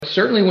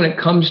certainly when it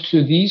comes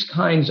to these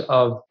kinds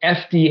of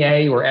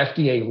FDA or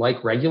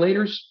FDA-like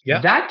regulators,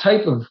 that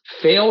type of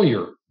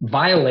failure,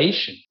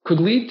 violation could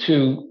lead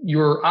to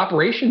your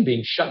operation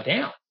being shut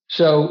down.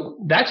 So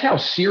that's how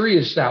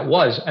serious that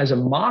was. As a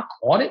mock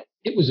audit,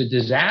 it was a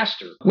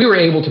disaster. We were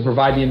able to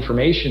provide the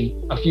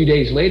information a few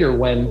days later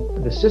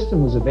when the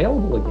system was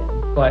available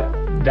again, but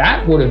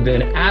that would have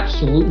been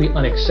absolutely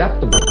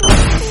unacceptable.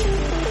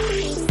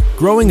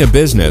 Growing a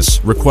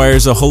business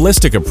requires a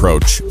holistic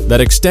approach that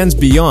extends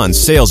beyond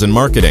sales and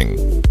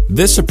marketing.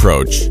 This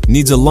approach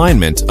needs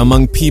alignment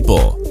among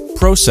people,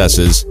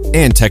 processes,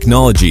 and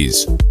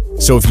technologies.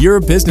 So if you're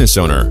a business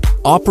owner,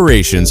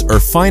 operations,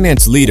 or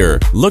finance leader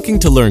looking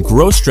to learn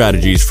growth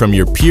strategies from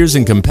your peers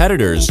and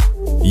competitors,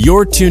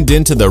 you're tuned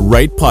into the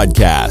right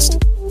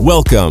podcast.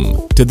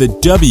 Welcome to the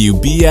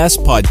WBS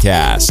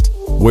Podcast,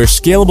 where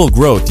scalable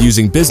growth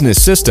using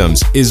business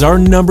systems is our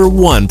number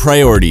one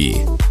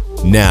priority.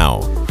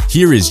 Now,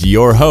 here is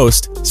your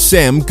host,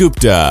 Sam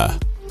Gupta.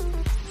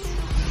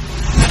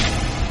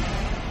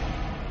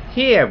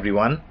 Hey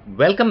everyone,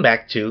 welcome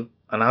back to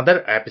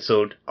another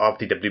episode of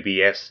the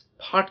WBS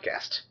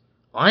Podcast.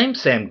 I'm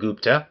Sam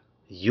Gupta,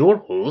 your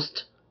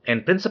host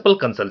and principal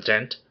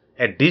consultant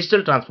at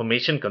digital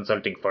transformation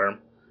consulting firm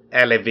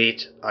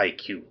Elevate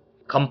IQ.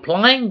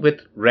 Complying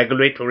with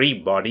regulatory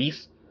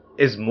bodies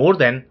is more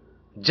than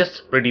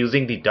just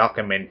producing the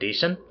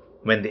documentation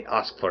when they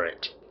ask for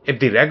it. If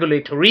the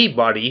regulatory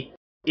body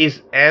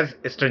is as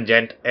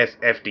stringent as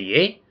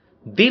FDA,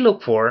 they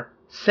look for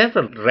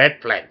several red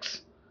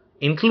flags,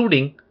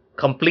 including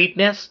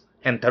completeness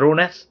and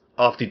thoroughness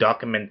of the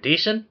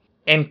documentation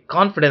and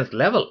confidence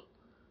level.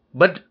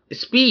 But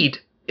speed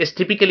is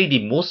typically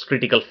the most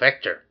critical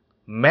factor.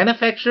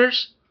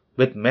 Manufacturers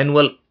with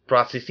manual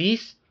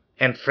processes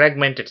and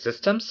fragmented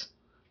systems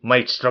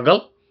might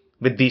struggle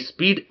with the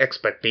speed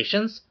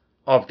expectations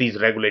of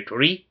these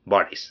regulatory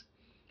bodies.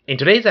 In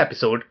today's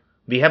episode,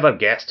 we have our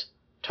guest,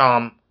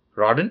 Tom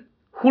Rodden,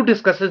 who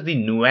discusses the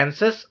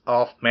nuances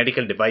of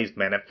medical device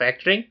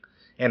manufacturing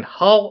and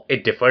how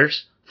it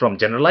differs from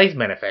generalized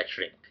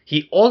manufacturing.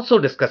 He also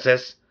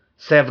discusses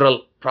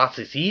several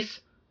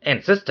processes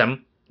and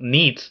system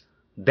needs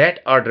that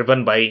are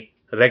driven by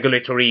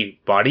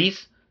regulatory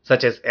bodies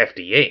such as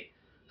FDA.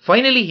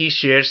 Finally, he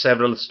shares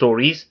several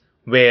stories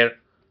where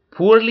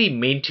poorly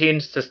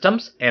maintained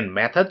systems and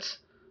methods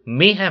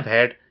may have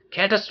had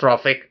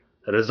catastrophic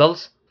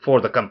results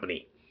for the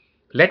company.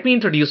 Let me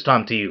introduce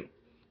Tom to you.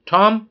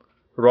 Tom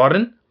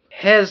Rodden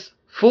has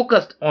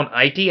focused on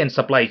IT and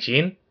supply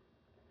chain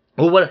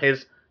over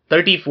his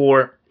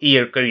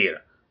 34-year career.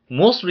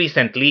 Most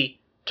recently,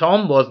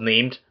 Tom was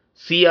named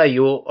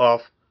CIO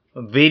of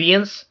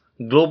Varian's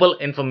Global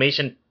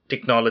Information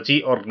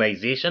Technology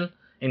Organization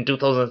in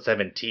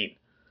 2017.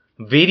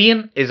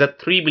 Varian is a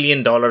 $3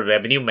 billion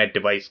revenue med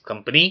device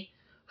company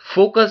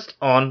focused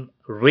on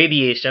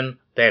radiation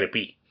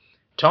therapy.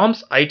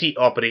 Tom's IT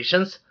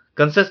operations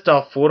consist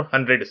of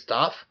 400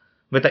 staff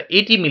with a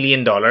 $80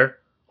 million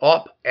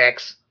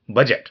OpEx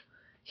budget.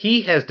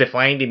 He has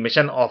defined the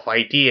mission of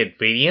IT at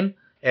Varian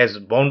as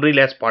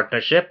boundaryless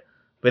partnership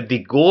with the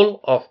goal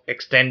of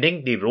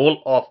extending the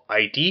role of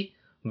IT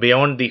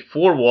beyond the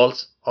four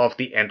walls of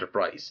the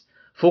enterprise,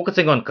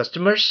 focusing on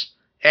customers,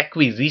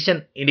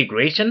 acquisition,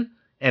 integration,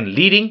 and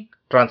leading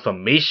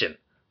transformation.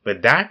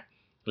 With that,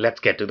 let's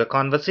get to the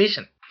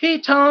conversation. Hey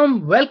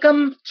Tom,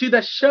 welcome to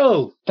the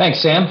show.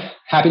 Thanks, Sam.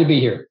 Happy to be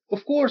here.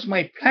 Of course,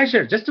 my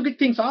pleasure. Just to kick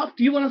things off,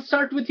 do you want to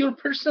start with your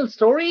personal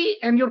story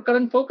and your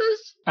current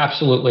focus?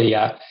 Absolutely,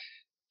 yeah.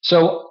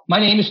 So my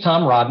name is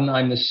Tom Rodden.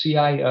 I'm the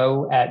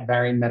CIO at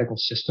Varian Medical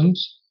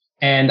Systems,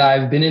 and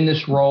I've been in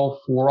this role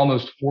for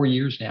almost 4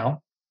 years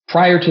now.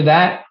 Prior to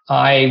that,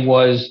 I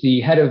was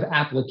the head of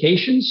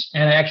applications,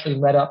 and I actually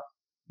led up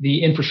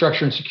the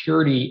infrastructure and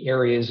security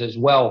areas as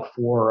well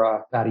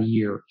for about a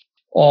year,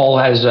 all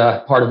as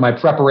part of my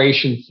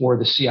preparation for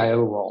the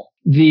CIO role.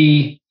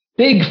 The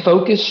big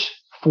focus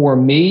for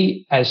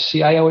me as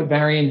CIO at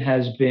Varian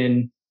has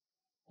been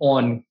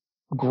on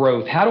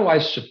growth. How do I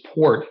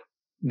support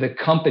the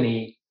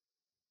company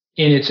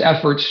in its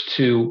efforts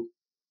to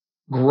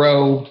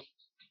grow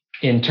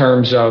in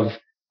terms of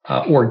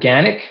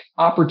organic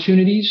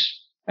opportunities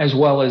as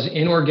well as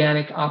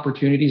inorganic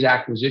opportunities,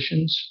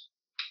 acquisitions?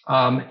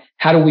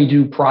 How do we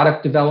do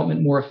product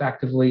development more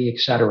effectively, et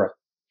cetera?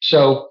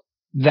 So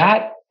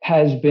that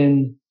has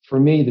been, for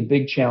me, the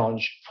big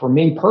challenge for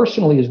me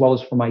personally, as well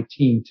as for my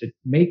team, to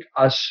make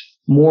us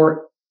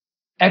more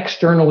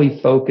externally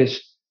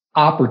focused,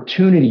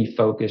 opportunity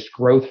focused,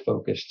 growth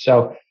focused.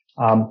 So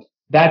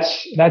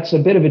that's a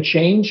bit of a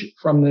change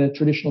from the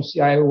traditional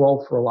CIO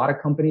role for a lot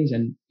of companies,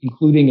 and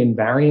including in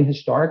Varian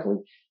historically.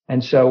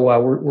 And so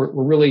we're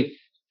really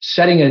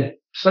setting a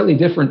slightly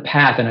different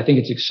path, and I think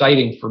it's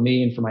exciting for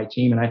me and for my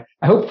team, and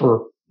I hope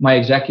for my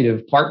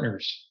executive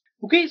partners.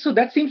 Okay, so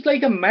that seems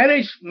like a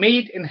marriage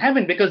made in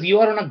heaven because you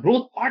are on a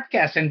growth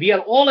podcast and we are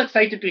all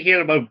excited to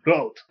hear about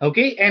growth.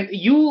 Okay, and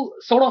you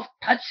sort of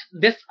touch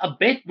this a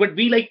bit, but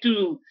we like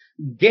to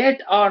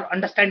get our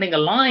understanding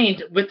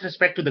aligned with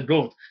respect to the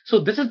growth. So,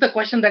 this is the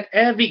question that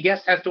every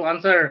guest has to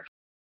answer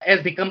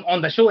as they come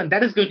on the show, and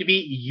that is going to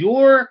be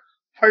your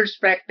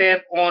perspective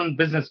on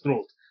business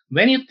growth.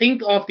 When you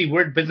think of the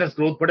word business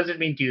growth, what does it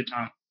mean to you,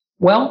 Tom?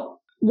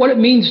 Well, what it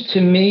means to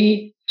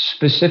me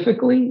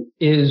specifically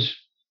is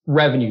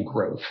revenue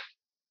growth.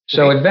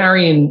 So at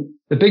Varian,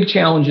 the big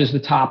challenge is the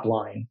top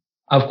line.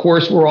 Of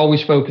course, we're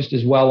always focused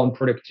as well on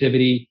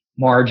productivity,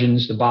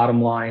 margins, the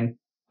bottom line,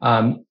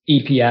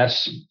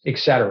 EPS, et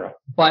cetera.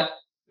 But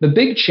the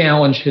big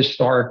challenge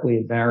historically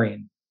at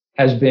Varian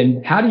has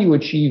been how do you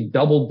achieve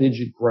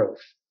double-digit growth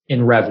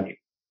in revenue?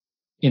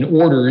 In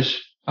orders,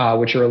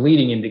 which are a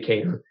leading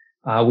indicator,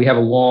 we have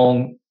a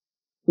long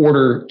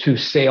order to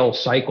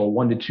sales cycle,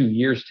 1 to 2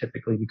 years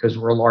typically, because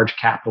we're a large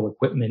capital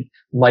equipment,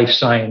 life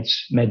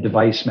science, med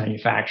device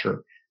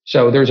manufacturer.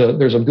 So there's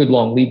a good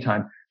long lead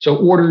time. So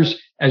orders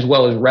as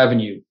well as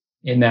revenue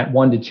in that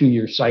 1 to 2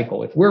 year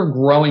cycle. If we're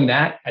growing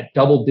that at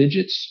double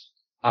digits,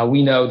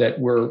 we know that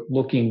we're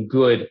looking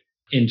good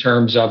in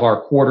terms of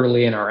our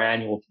quarterly and our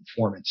annual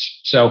performance.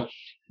 So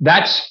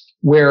that's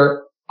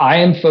where I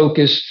am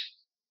focused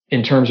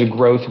in terms of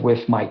growth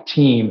with my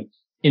team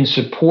in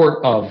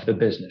support of the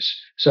business.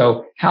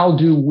 So how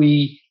do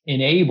we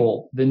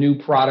enable the new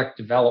product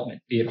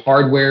development, be it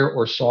hardware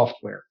or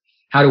software?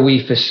 How do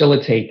we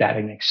facilitate that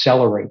and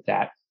accelerate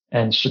that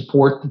and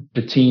support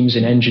the teams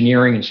in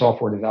engineering and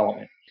software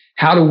development?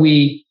 How do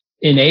we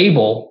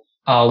enable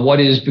what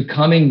is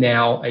becoming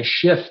now a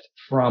shift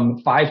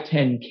from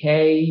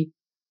 510K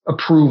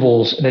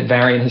approvals that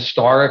Varian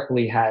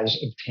historically has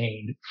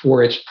obtained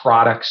for its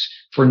products,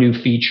 for new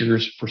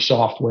features, for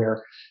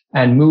software,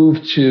 and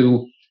move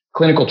to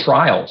clinical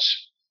trials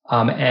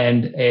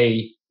and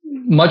a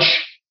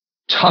much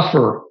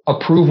tougher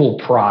approval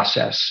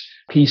process,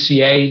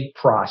 PCA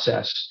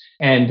process.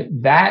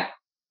 And that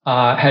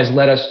has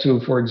led us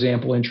to, for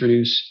example,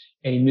 introduce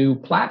a new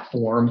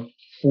platform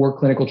for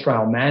clinical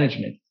trial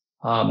management.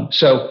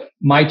 So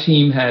my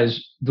team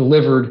has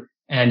delivered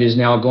and is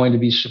now going to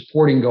be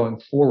supporting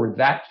going forward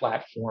that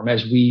platform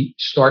as we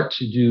start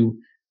to do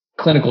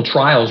clinical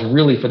trials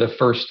really for the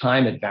first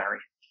time at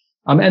Varian.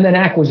 And then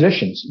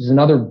acquisitions is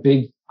another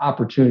big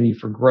opportunity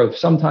for growth.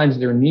 Sometimes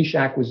they're niche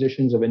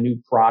acquisitions of a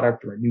new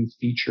product or a new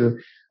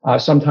feature.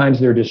 Sometimes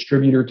they're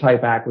distributor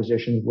type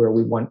acquisitions where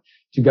we want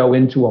to go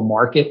into a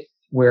market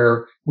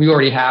where we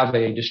already have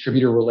a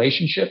distributor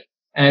relationship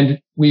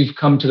and we've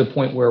come to the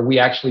point where we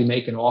actually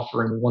make an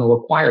offer and we want to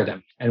acquire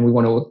them and we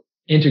want to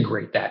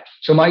integrate that.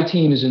 So my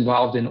team is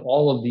involved in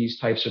all of these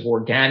types of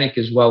organic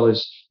as well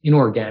as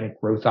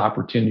inorganic growth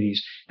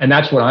opportunities. And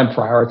that's what I'm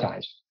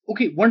prioritizing.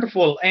 Okay,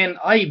 wonderful. And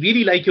I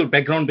really like your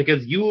background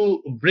because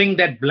you bring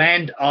that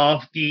blend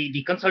of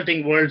the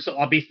consulting world. So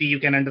obviously you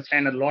can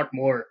understand a lot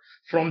more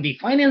from the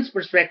finance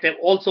perspective,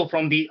 also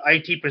from the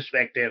IT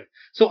perspective.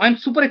 So I'm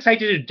super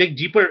excited to dig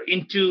deeper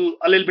into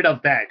a little bit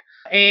of that.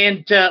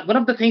 And one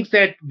of the things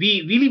that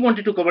we really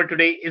wanted to cover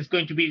today is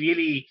going to be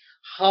really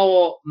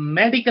how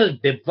medical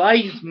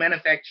device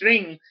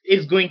manufacturing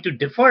is going to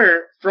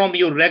differ from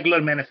your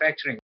regular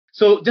manufacturing.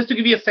 So just to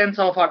give you a sense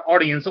of our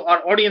audience, so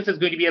our audience is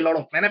going to be a lot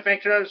of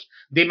manufacturers.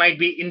 They might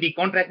be in the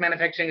contract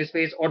manufacturing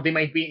space or they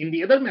might be in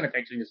the other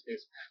manufacturing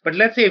space. But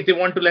let's say if they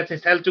want to, let's say,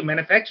 sell to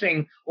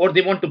manufacturing or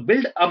they want to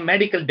build a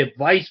medical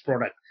device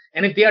product.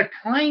 And if they are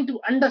trying to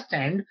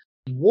understand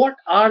what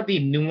are the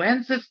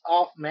nuances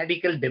of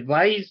medical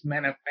device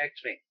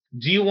manufacturing,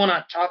 do you want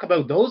to talk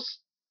about those?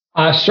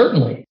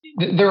 Certainly.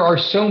 There are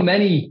so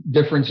many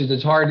differences.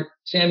 It's hard,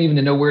 Sam, even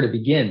to know where to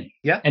begin.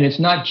 Yeah. And it's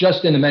not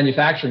just in the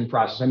manufacturing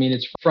process. I mean,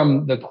 it's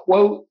from the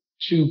quote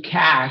to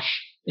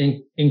cash,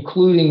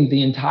 including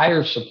the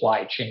entire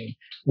supply chain,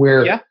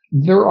 where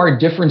there are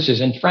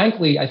differences. And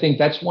frankly, I think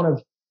that's one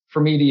of,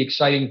 for me, the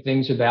exciting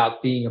things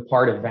about being a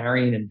part of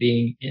Varian and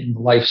being in the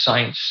life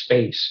science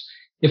space.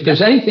 If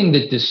there's anything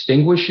that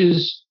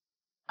distinguishes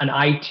an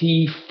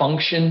IT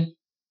function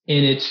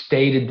in its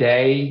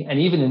day-to-day and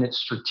even in its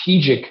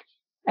strategic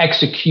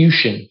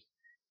execution,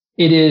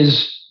 it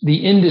is the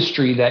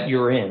industry that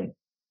you're in.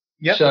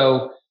 Yep.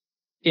 So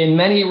in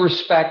many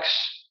respects,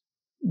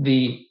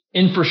 the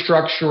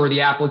infrastructure or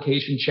the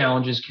application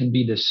challenges can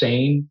be the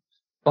same.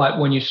 But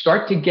when you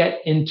start to get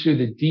into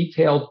the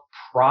detailed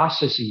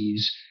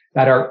processes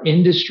that are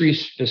industry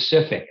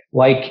specific,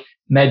 like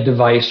med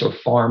device or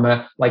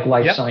pharma, like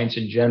life science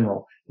in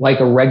general, like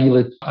an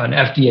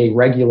FDA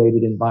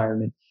regulated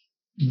environment,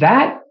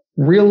 that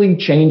really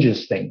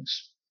changes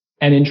things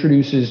and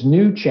introduces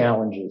new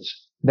challenges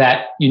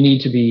that you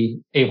need to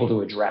be able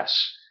to address.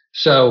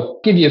 So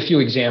I'll give you a few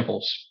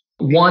examples.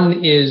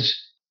 One is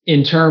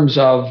in terms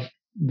of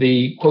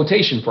the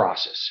quotation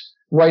process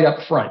right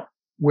up front,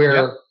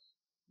 where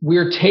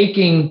we're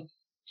taking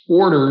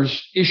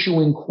orders,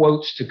 issuing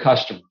quotes to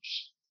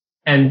customers.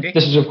 And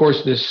this is, of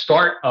course, the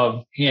start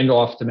of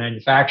handoff to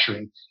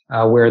manufacturing,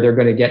 where they're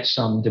going to get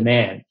some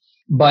demand.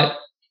 But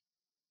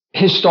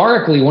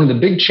historically, one of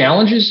the big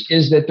challenges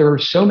is that there are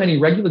so many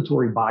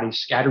regulatory bodies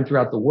scattered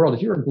throughout the world.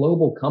 If you're a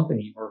global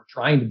company or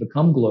trying to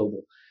become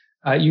global,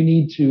 you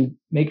need to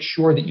make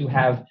sure that you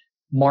have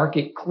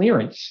market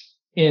clearance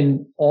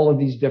in all of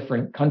these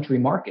different country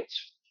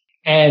markets.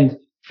 And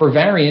for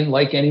Varian,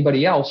 like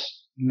anybody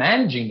else,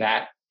 managing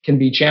that can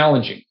be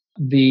challenging.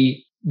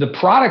 The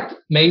product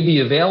may be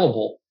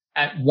available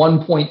at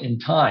one point in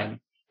time,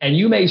 and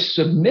you may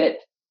submit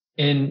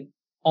in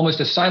almost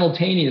a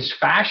simultaneous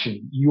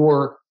fashion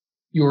your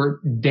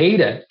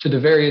data to the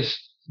various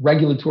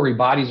regulatory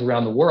bodies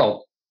around the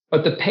world.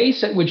 But the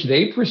pace at which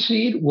they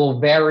proceed will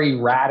vary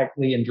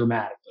radically and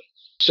dramatically.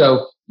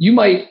 So you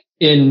might,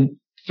 in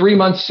 3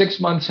 months, 6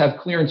 months, have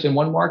clearance in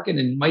one market,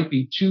 and it might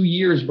be 2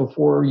 years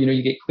before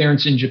you get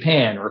clearance in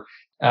Japan or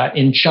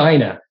in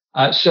China.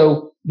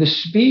 So the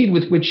speed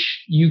with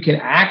which you can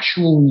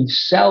actually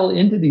sell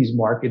into these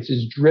markets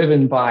is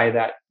driven by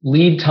that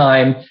lead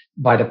time,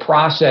 by the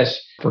process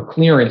for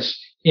clearance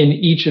in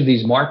each of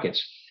these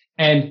markets.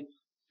 And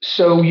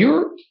so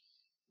your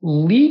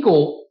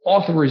legal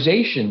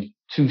authorization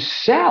to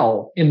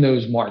sell in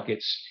those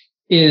markets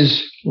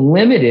is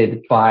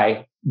limited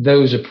by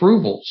those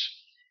approvals.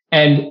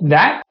 And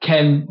that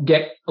can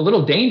get a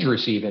little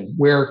dangerous even,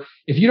 where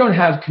if you don't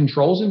have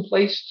controls in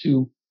place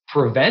to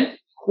prevent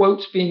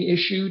quotes being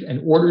issued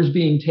and orders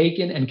being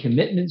taken and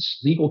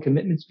legal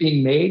commitments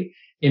being made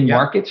in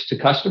markets to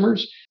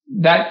customers,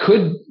 that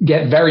could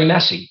get very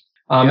messy.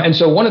 And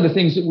so one of the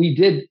things that we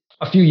did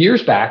a few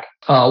years back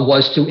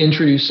was to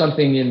introduce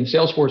something in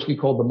Salesforce we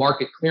called the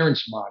Market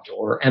Clearance Module,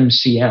 or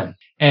MCM.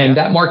 And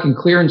that Market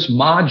Clearance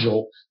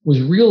Module was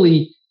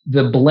really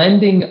the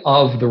blending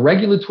of the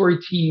regulatory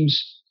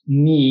team's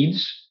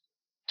needs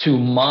to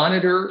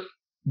monitor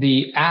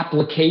the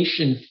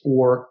application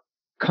for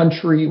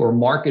country or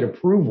market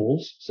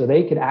approvals, so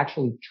they could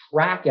actually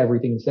track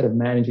everything instead of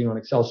managing on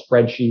Excel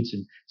spreadsheets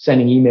and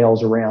sending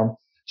emails around.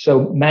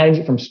 So manage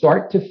it from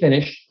start to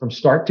finish, from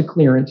start to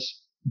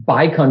clearance,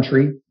 by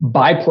country,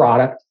 by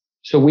product.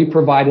 So we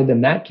provided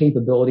them that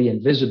capability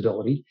and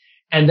visibility.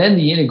 And then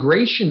the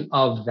integration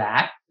of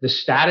that, the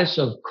status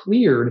of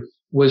cleared,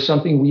 was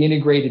something we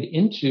integrated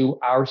into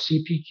our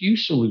CPQ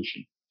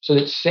solution, so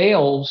that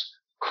sales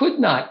could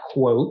not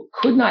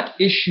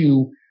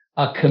issue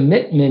a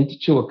commitment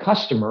to a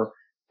customer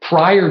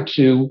prior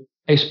to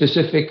a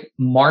specific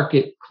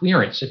market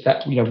clearance, if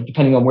that,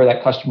 depending on where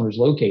that customer is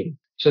located.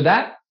 So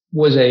that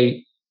was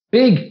a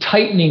big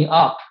tightening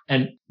up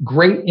and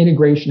great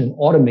integration and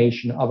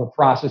automation of a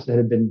process that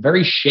had been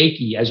very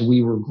shaky as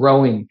we were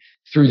growing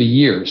through the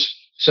years.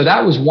 So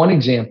that was one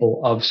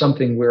example of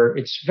something where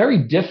it's very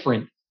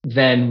different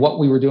than what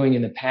we were doing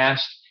in the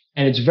past.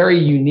 And it's very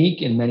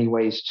unique in many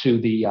ways to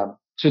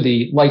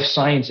the life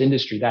science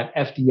industry, that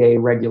FDA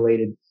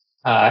regulated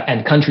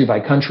and country by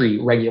country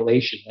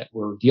regulation that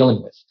we're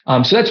dealing with.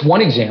 So that's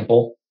one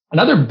example.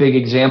 Another big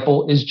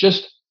example is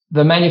just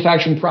the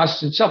manufacturing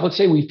process itself. Let's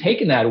say we've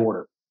taken that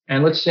order,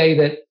 and let's say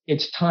that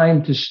it's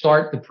time to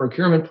start the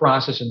procurement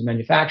process and the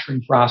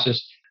manufacturing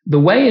process. The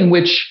way in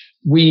which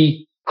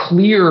we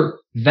clear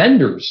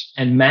vendors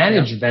and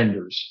manage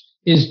vendors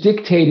is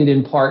dictated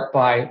in part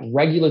by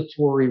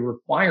regulatory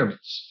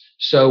requirements.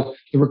 So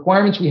the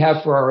requirements we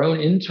have for our own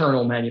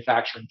internal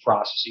manufacturing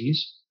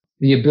processes,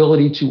 the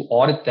ability to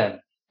audit them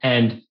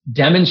and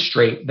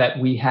demonstrate that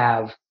we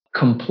have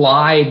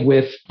complied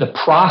with the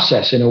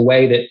process in a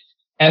way that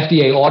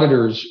FDA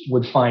auditors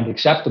would find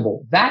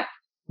acceptable. That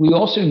we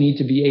also need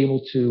to be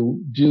able to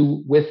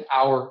do with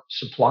our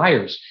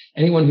suppliers.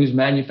 Anyone who's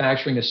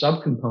manufacturing a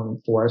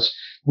subcomponent for us,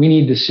 we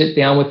need to sit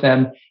down with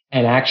them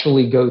and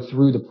actually go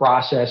through the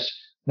process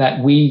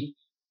that we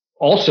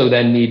also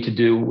then need to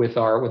do with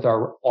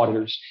our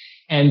auditors.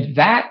 And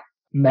that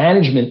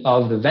management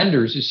of the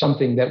vendors is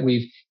something that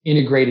we've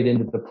integrated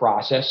into the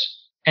process.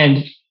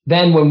 And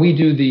then when we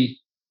do the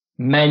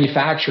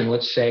manufacturing,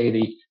 let's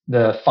say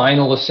the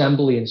final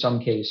assembly in some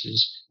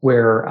cases,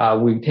 where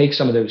we take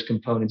some of those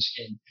components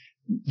in,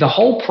 the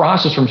whole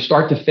process from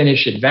start to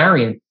finish at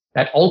Varian,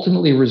 that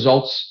ultimately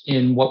results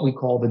in what we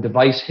call the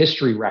device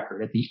history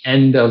record at the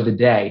end of the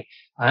day,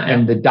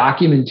 and the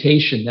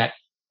documentation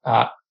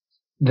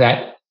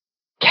that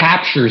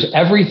captures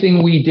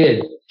everything we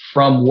did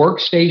from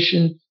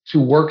workstation to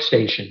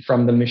workstation,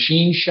 from the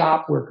machine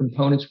shop where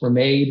components were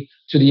made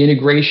to the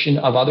integration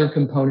of other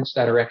components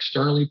that are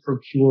externally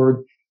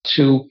procured,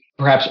 to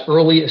perhaps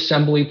early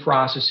assembly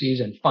processes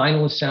and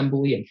final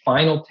assembly and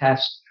final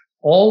test.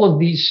 All of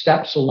these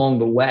steps along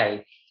the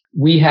way,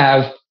 we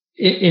have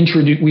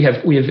introduced, we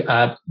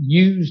have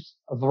used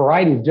a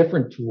variety of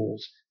different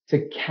tools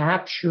to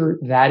capture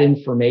that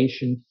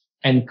information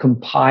and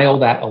compile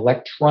that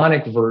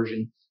electronic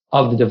version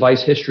of the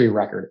device history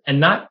record. And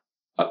not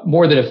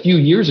more than a few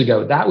years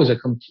ago, that was a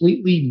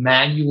completely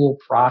manual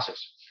process,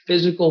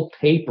 physical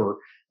paper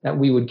that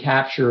we would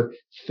capture,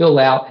 fill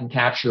out, and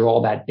capture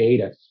all that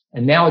data.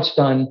 And now it's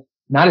done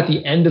not at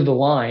the end of the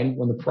line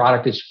when the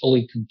product is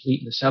fully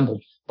complete and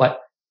assembled,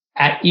 but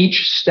at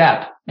each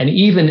step, and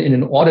even in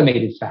an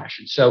automated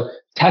fashion. So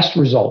test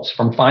results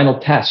from final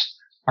test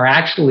are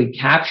actually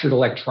captured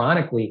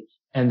electronically,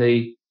 and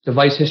the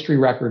device history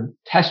record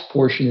test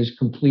portion is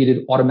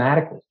completed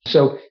automatically.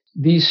 So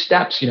these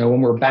steps,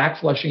 when we're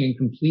backflushing and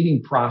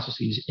completing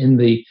processes in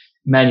the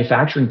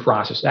manufacturing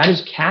process, that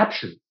is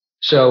captured.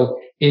 So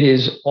it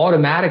is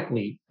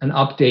automatically an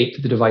update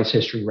to the device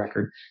history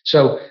record.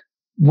 So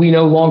we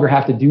no longer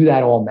have to do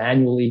that all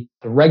manually.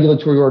 The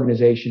regulatory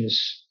organization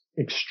is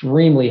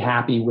extremely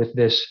happy with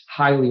this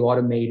highly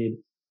automated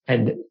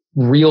and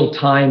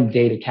real-time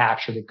data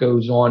capture that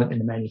goes on in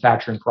the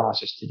manufacturing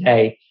process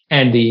today,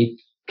 and the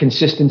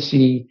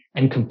consistency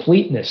and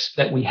completeness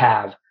that we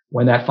have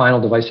when that final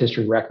device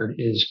history record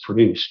is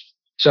produced.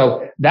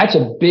 So that's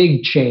a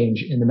big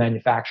change in the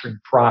manufacturing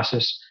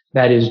process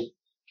that is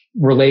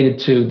related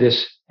to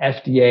this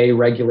FDA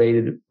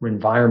regulated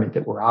environment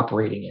that we're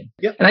operating in.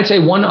 Yep. And I'd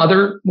say one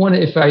other one,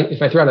 if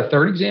I throw out a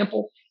third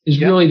example,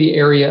 is really the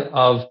area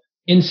of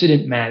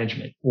incident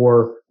management,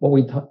 or what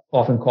we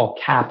often call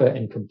CAPA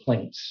and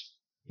complaints.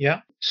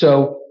 Yeah.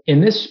 So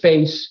in this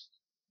space,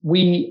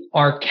 we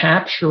are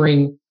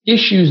capturing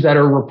issues that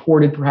are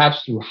reported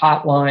perhaps through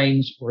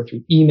hotlines or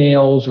through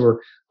emails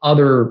or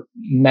other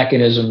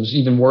mechanisms,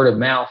 even word of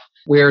mouth,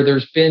 where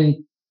there's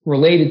been,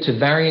 related to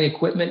Varian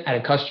equipment at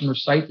a customer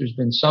site, there's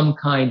been some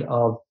kind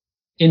of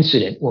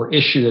incident or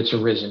issue that's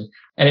arisen,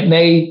 and it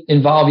may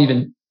involve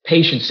even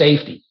patient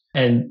safety.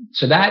 And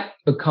so that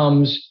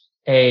becomes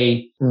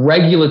a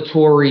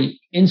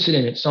regulatory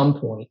incident at some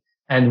point,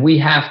 and we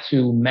have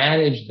to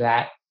manage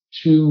that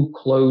to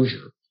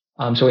closure.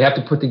 So we have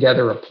to put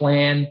together a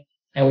plan,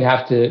 and we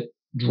have to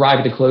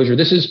drive it to closure.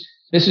 This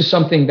is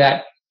something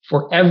that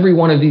for every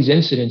one of these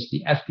incidents,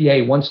 the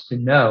FDA wants to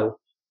know,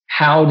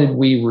 how did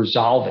we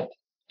resolve it?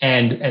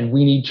 And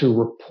we need to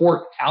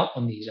report out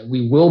on these, and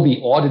we will be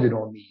audited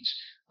on these.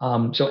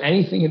 So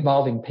anything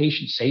involving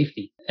patient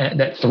safety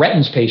that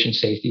threatens patient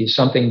safety is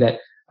something that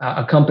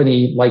a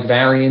company like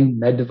Varian,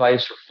 med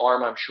device, or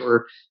pharma, I'm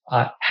sure,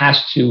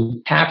 has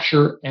to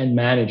capture and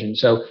manage. And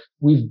so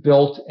we've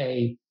built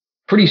a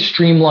pretty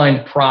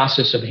streamlined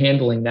process of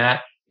handling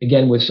that,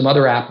 again, with some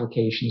other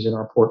applications in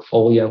our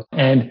portfolio.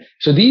 And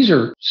so these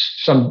are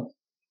some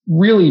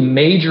really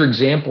major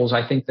examples,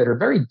 I think, that are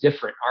very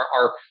different.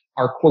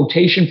 Our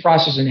quotation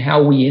process and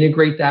how we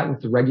integrate that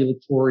with the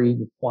regulatory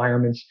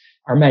requirements,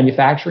 our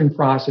manufacturing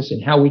process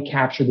and how we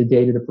capture the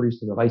data to produce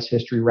the device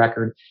history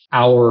record,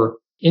 our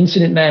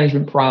incident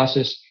management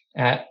process,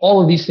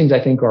 all of these things,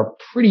 I think, are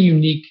pretty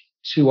unique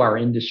to our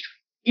industry.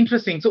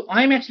 Interesting. So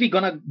I'm actually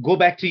going to go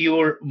back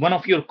to one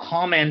of your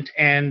comment,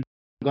 and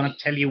I'm going to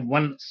tell you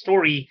one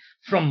story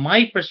from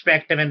my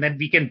perspective, and then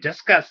we can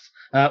discuss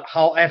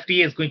how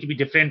FDA is going to be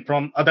different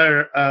from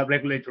other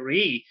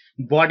regulatory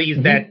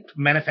bodies that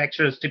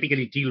manufacturers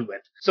typically deal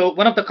with. So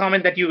one of the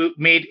comments that you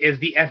made is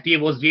the FDA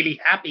was really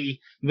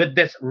happy with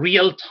this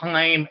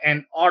real-time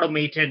and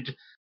automated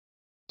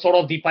sort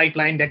of the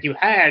pipeline that you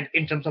had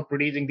in terms of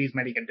producing these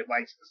medical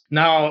devices.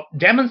 Now,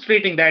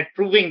 demonstrating that,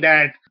 proving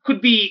that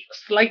could be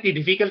slightly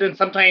difficult, and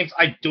sometimes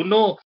I don't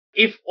know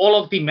if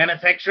all of the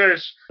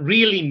manufacturers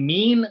really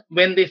mean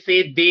when they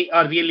say they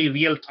are really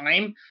real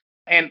time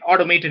and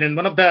automated. And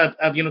one of the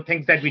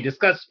things that we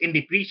discussed in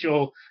the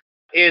pre-show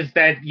is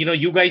that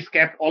you guys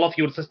kept all of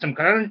your system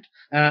current,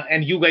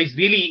 and you guys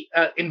really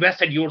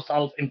invested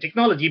yourself in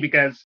technology,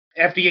 because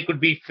FDA could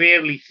be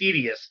fairly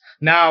serious.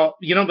 Now,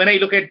 when I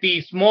look at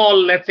the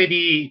small, let's say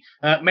the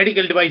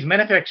medical device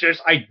manufacturers,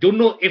 I don't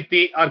know if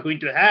they are going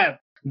to have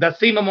the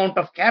same amount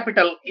of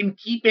capital in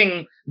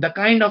keeping the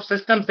kind of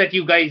systems that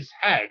you guys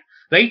had,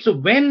 right? So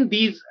when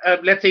these,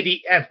 let's say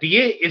the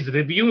FDA is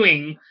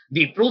reviewing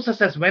the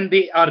processes, when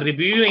they are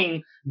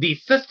reviewing the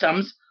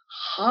systems,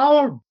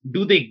 how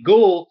do they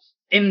go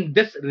in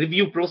this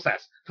review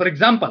process? For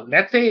example,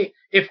 let's say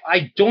if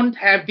I don't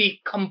have the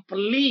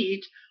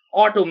complete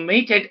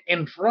automated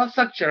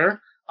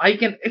infrastructure, I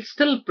can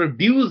still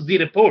produce the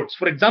reports.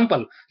 For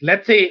example,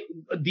 let's say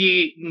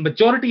the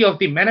majority of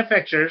the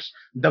manufacturers,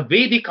 the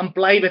way they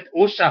comply with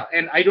OSHA,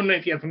 and I don't know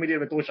if you're familiar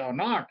with OSHA or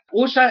not,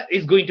 OSHA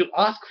is going to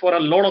ask for a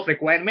lot of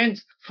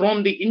requirements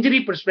from the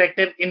injury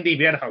perspective in the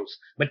warehouse.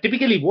 But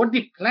typically what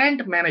the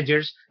plant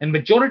managers and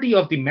majority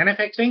of the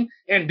manufacturing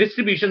and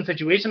distribution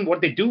situation,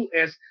 what they do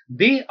is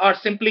they are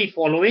simply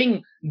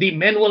following the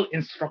manual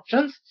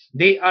instructions.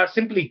 They are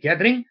simply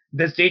gathering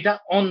this data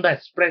on the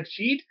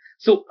spreadsheet.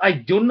 So I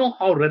don't know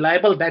how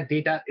reliable that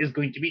data is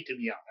going to be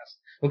honest.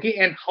 Okay.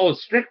 And how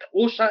strict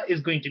OSHA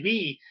is going to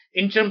be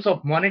in terms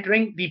of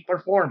monitoring the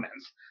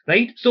performance,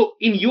 right? So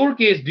in your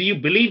case, do you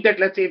believe that,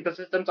 let's say, if the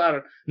systems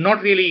are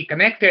not really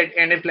connected,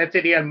 and if, let's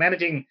say, they are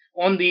managing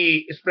on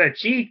the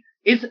spreadsheet,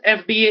 is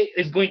FDA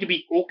is going to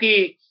be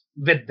okay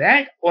with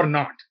that or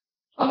not?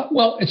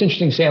 Well, it's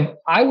interesting, Sam.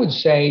 I would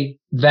say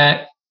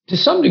that to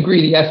some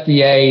degree, the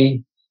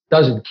FDA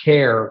doesn't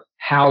care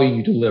how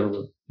you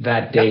deliver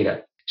that data.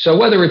 Yeah. So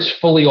whether it's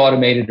fully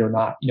automated or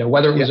not,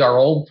 whether it was our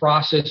old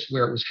process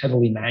where it was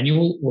heavily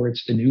manual, or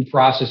it's the new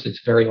process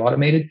that's very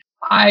automated,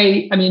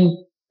 I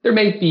mean, there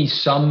may be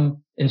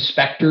some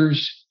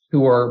inspectors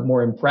who are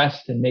more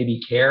impressed and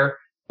maybe care,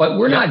 but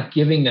we're not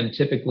giving them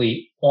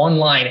typically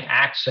online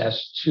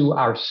access to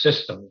our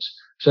systems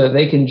so that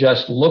they can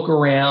just look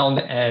around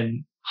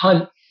and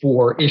hunt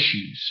for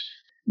issues.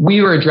 We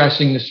are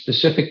addressing the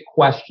specific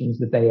questions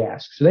that they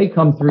ask. So they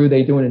come through,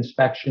 they do an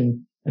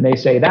inspection, and they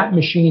say, that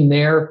machine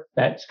there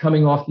that's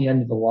coming off the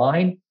end of the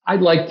line,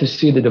 I'd like to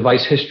see the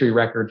device history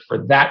record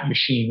for that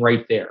machine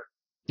right there.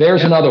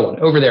 There's another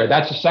one over there.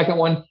 That's the second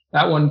one.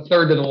 That one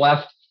third to the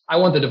left. I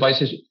want the device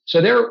history.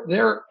 So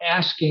they're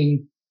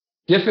asking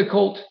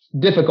difficult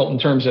in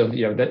terms of,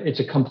 that it's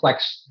a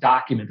complex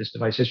document, this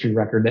device history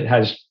record that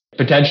has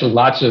potentially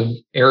lots of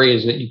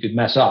areas that you could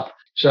mess up.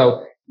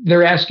 So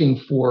they're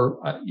asking for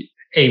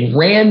a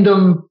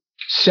random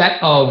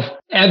set of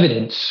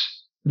evidence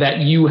that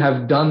you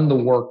have done the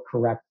work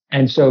correct.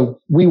 And so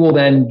we will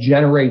then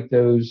generate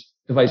those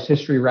device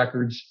history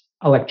records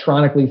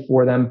electronically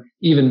for them,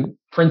 even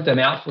print them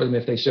out for them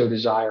if they so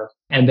desire,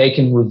 and they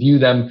can review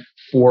them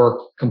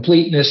for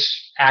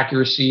completeness,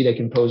 accuracy. They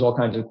can pose all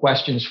kinds of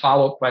questions,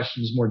 follow-up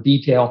questions, more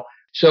detail.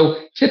 So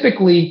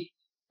typically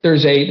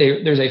there's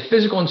a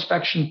physical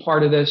inspection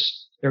part of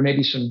this. There may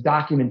be some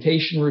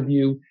documentation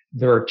review.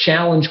 There are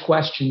challenge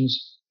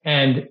questions,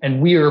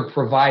 and we are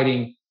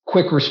providing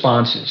quick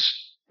responses.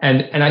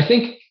 And I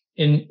think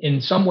in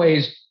some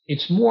ways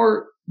it's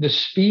more the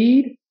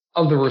speed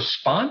of the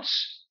response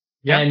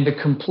and the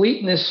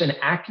completeness and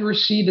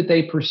accuracy that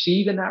they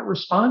perceive in that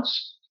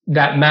response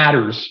that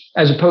matters,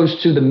 as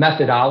opposed to the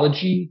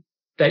methodology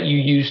that you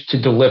use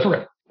to deliver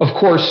it. Of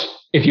course,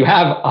 if you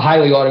have a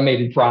highly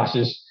automated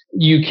process,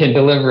 you can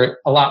deliver it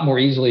a lot more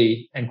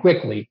easily and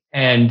quickly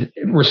and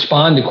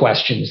respond to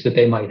questions that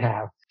they might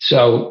have.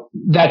 So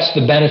that's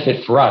the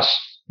benefit for us.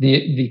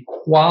 The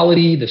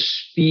quality, the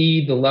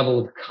speed, the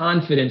level of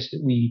confidence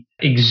that we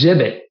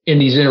exhibit in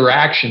these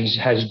interactions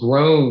has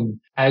grown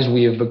as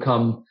we have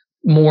become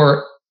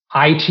more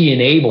IT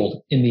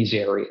enabled in these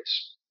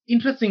areas.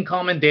 Interesting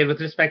comment there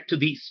with respect to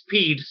the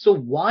speed. So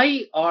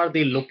why are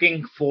they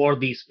looking for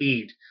the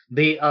speed?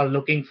 They are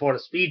looking for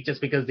speed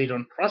just because they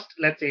don't trust.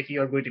 Let's say if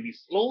you are going to be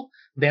slow,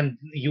 then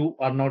you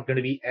are not going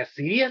to be as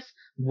serious.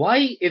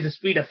 Why is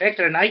speed a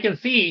factor? And I can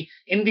see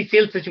in the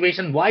sales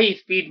situation why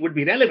speed would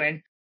be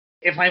relevant.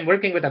 If I'm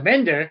working with a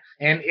vendor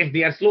and if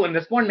they are slow in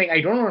responding,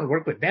 I don't want to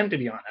work with them, to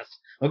be honest.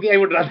 Okay, I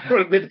would rather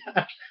work with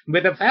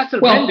a faster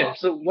vendor.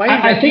 So why?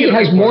 I think it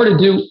has more to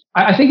do.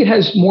 I think it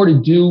has more to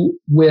do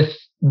with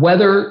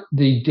whether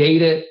the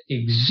data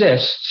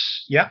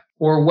exists,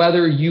 or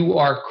whether you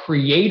are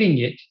creating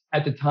it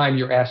at the time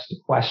you're asked the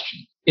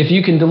question. If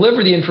you can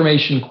deliver the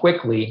information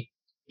quickly,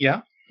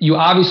 you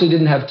obviously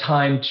didn't have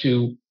time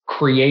to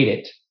create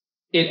it.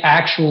 It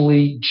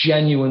actually,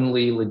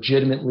 genuinely,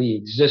 legitimately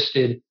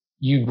existed.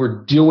 You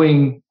were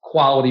doing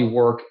quality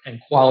work and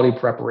quality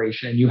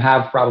preparation, and you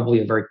have probably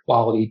a very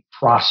quality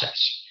process.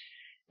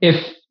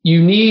 If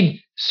you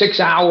need 6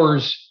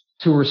 hours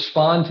to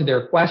respond to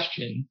their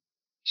question,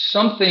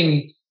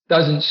 something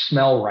doesn't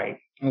smell right,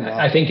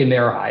 I think, in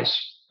their eyes,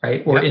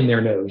 right? Or in their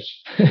nose.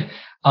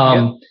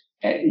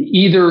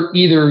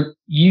 Either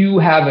you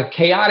have a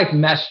chaotic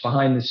mess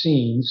behind the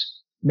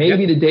scenes.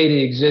 Maybe the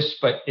data exists,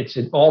 but it's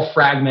all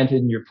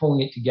fragmented and you're pulling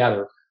it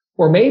together.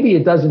 Or maybe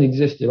it doesn't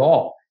exist at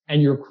all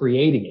and you're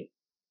creating it,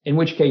 in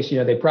which case,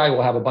 they probably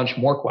will have a bunch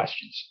more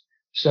questions.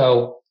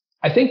 So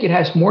I think it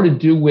has more to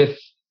do with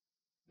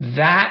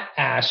that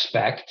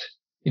aspect,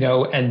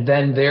 and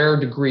then their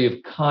degree of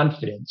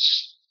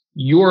confidence.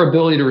 Your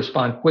ability to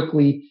respond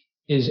quickly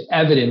is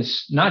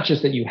evidence, not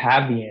just that you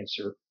have the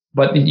answer,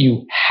 but that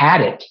you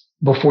had it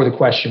before the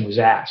question was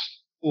asked.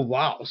 Oh,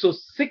 wow. So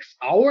 6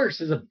 hours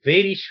is a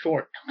very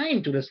short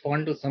time to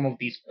respond to some of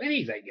these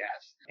queries, I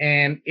guess.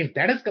 And if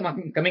that is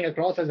coming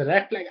across as a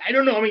red flag, I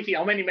don't know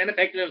how many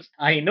manufacturers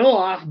I know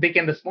of, they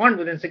can respond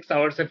within 6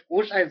 hours. If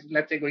OSHA is,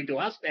 let's say, going to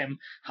ask them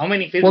how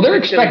many physical... Well, they're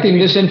expecting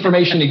this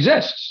information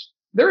exists.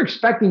 They're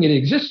expecting it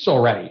exists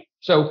already.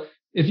 So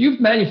if you've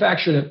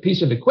manufactured a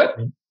piece of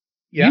equipment,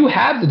 you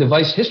have the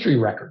device history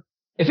record.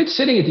 If it's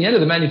sitting at the end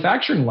of the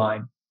manufacturing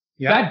line,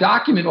 that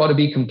document ought to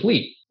be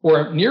complete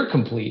or near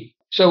complete.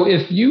 So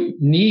if you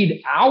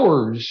need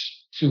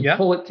hours to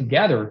pull it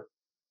together,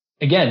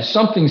 again,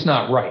 something's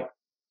not right.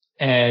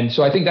 And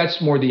so I think that's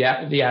more the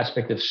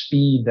aspect of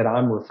speed that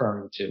I'm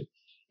referring to.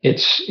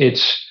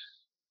 It's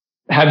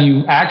have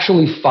you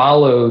actually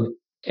followed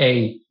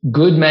a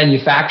good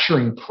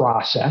manufacturing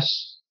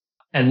process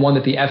and one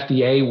that the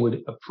FDA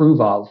would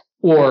approve of,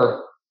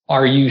 or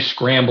are you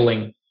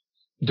scrambling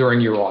during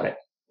your audit?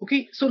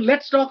 Okay, so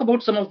let's talk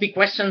about some of the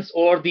questions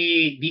or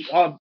the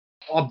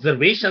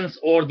observations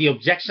or the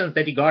objections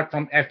that you got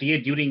from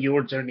FDA during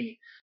your journey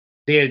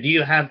there. Do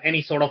you have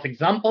any sort of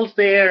examples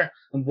there?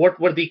 What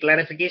were the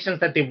clarifications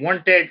that they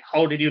wanted?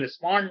 How did you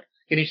respond?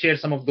 Can you share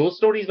some of those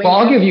stories? Well,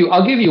 I'll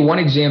give you one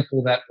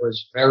example that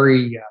was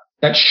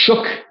that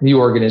shook the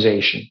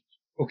organization.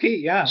 Okay,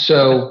 yeah.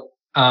 So,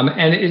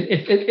 and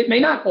it may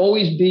not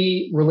always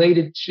be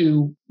related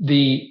to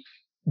the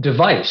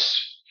device.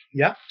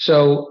 Yeah.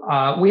 So,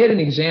 we had an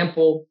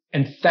example,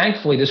 and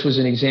thankfully this was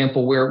an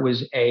example where it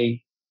was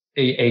a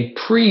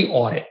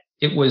pre-audit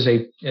it was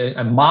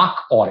a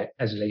mock audit,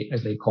 as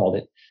they called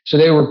it. So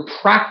they were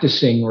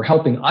practicing or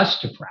helping us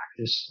to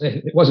practice.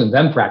 It wasn't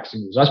them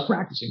practicing; it was us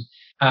practicing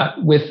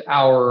with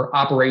our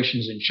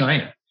operations in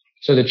China.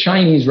 So the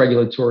Chinese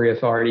regulatory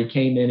authority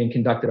came in and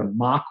conducted a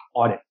mock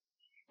audit.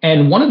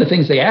 And one of the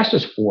things they asked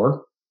us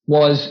for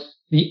was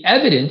the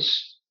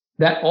evidence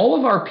that all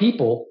of our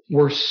people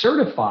were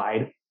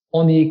certified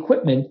on the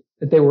equipment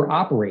that they were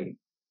operating.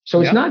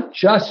 So it's not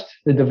just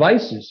the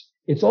devices.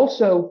 It's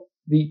also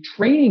the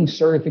training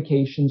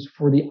certifications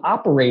for the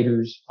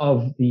operators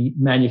of the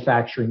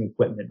manufacturing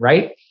equipment,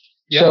 right?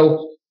 Yep.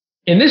 So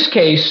in this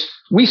case,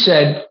 we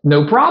said,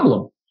 no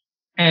problem.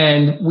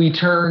 And we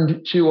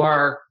turned to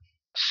our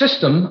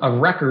system of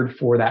record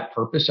for that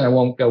purpose. I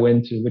won't go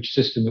into which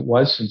system it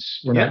was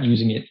since we're not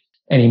using it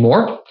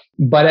anymore.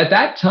 But at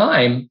that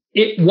time,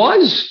 it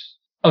was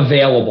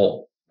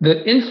available.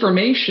 The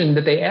information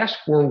that they asked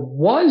for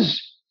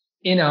was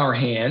in our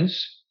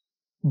hands,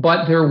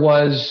 but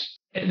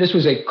this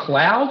was a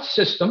cloud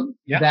system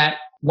that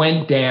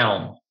went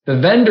down. The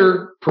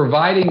vendor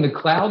providing the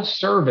cloud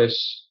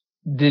service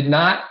did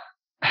not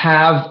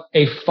have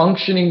a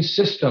functioning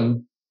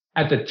system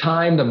at the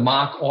time the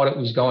mock audit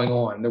was going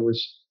on. There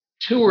was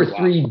 2 or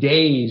 3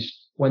 days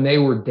when they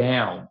were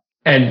down.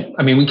 And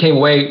I mean, we came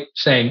away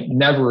saying,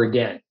 never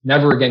again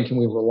can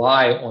we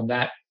rely on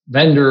that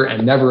vendor,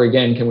 and never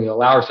again can we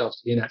allow ourselves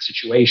to be in that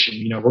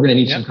situation. We're going to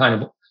need some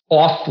kind of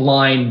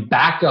offline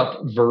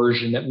backup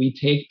version that we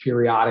take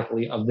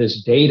periodically of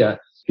this data,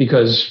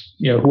 because,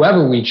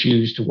 whoever we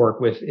choose to work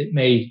with,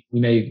 we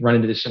may run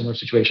into this similar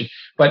situation.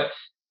 But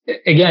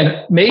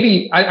again,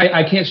 maybe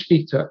I can't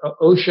speak to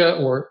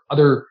OSHA or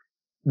other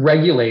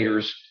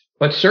regulators,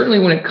 but certainly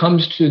when it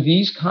comes to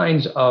these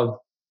kinds of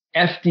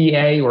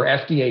FDA or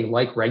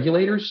FDA-like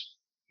regulators,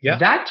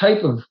 that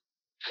type of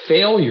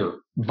failure,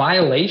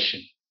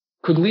 violation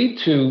could lead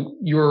to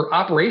your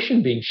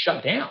operation being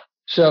shut down.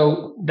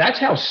 So that's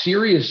how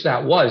serious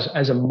that was.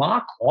 As a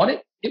mock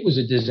audit, it was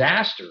a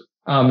disaster.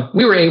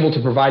 We were able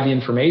to provide the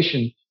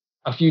information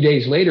a few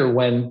days later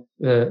when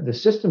the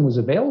system was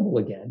available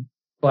again,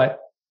 but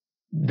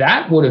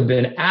that would have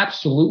been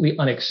absolutely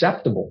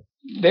unacceptable.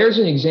 There's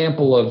an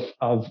example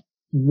of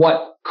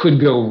what could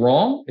go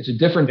wrong. It's a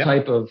different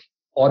type of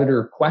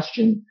auditor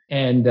question.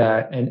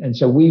 And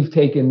so we've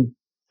taken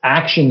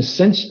action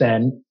since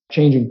then,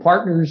 changing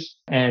partners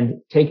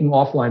and taking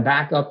offline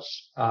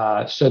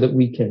backups, so that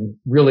we can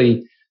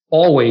really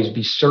always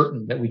be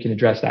certain that we can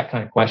address that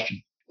kind of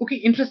question. Okay,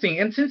 interesting.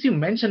 And since you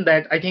mentioned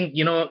that, I think,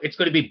 it's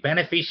going to be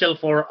beneficial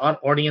for our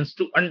audience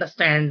to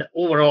understand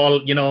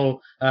overall,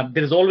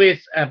 there is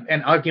always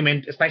an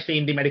argument, especially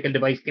in the medical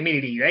device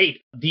community, right?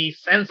 The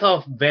sense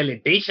of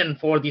validation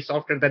for the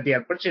software that they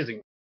are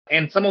purchasing.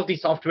 And some of the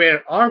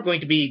software are going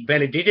to be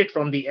validated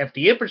from the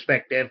FDA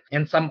perspective,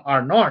 and some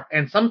are not.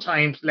 And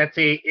sometimes, let's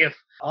say, if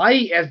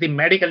I, as the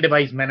medical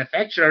device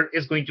manufacturer,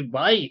 is going to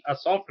buy a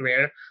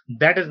software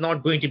that is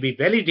not going to be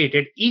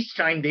validated, each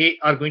time they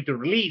are going to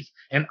release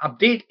an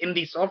update in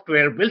the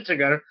software will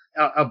trigger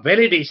a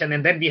validation,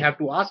 and then we have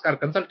to ask our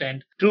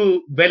consultant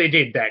to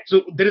validate that.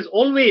 So there is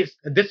always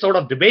this sort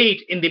of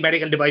debate in the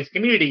medical device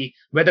community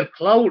whether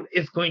cloud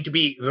is going to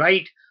be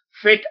right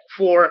fit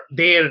for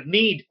their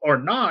need or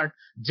not,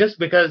 just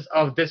because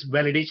of this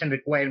validation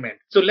requirement.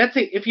 So let's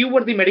say if you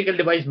were the medical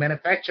device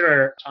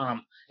manufacturer,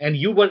 Tom, and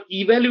you were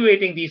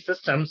evaluating these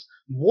systems,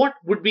 what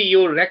would be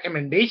your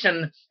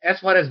recommendation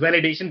as far as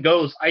validation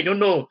goes? I don't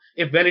know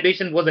if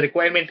validation was a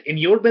requirement in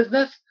your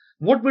business.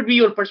 What would be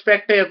your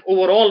perspective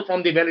overall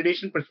from the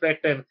validation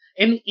perspective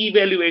in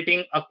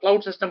evaluating a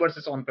cloud system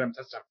versus on-prem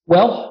system?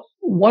 Well,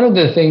 one of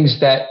the things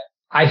that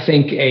I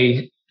think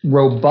a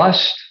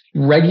robust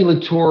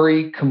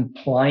regulatory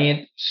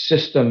compliant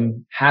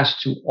system has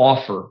to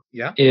offer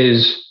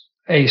is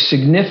a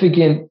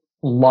significant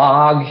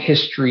log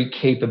history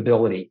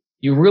capability.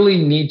 You really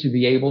need to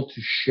be able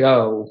to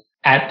show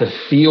at the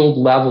field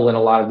level in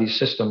a lot of these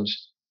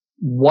systems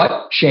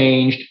what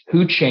changed,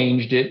 who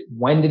changed it,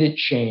 when did it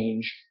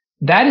change.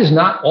 That is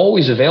not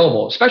always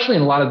available, especially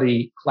in a lot of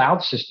the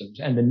cloud systems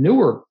and the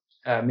newer,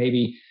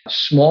 maybe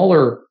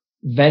smaller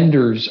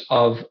vendors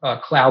of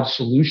cloud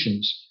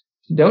solutions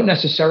don't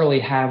necessarily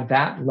have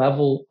that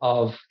level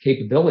of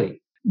capability.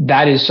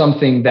 That is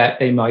something that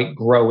they might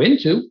grow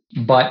into,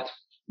 but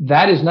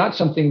that is not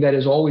something that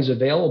is always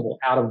available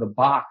out of the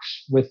box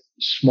with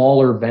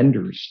smaller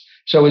vendors.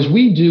 So as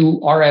we do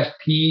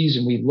RFPs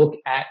and we look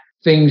at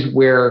things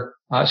where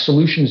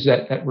solutions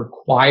that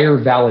require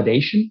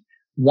validation,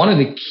 one of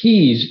the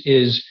keys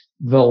is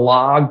the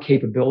log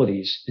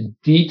capabilities, the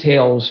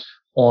details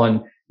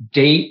on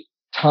date,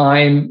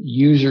 time,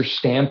 user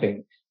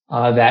stamping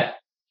that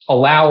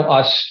allow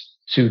us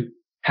to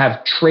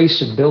have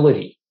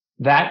traceability.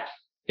 That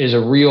is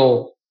a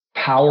real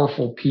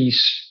powerful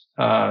piece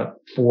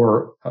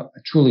for a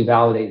truly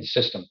validated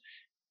system.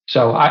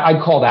 So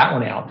I'd call that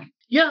one out.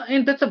 Yeah,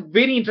 and that's a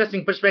very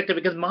interesting perspective,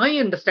 because my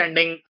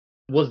understanding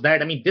was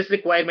that, I mean, this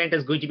requirement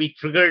is going to be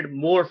triggered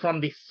more from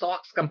the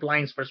SOX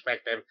compliance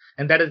perspective,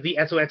 and that is the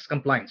SOX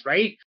compliance,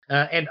 right?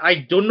 And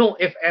I don't know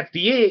if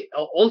FDA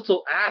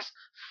also asks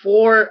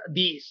for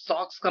the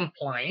SOX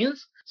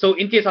compliance. So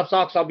in case of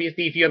SOX,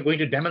 obviously, if you are going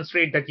to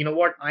demonstrate that,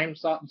 I'm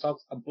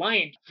SOX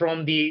compliant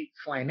from the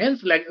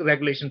finance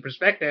regulation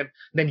perspective,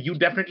 then you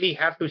definitely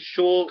have to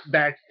show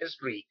that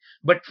history.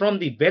 But from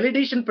the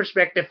validation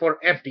perspective for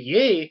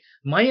FDA,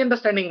 my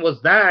understanding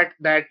was that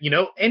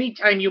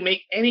anytime you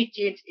make any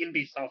change in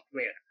the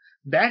software,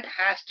 that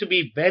has to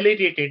be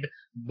validated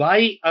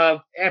by a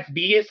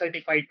FDA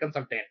certified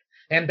consultant.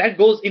 And that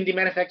goes in the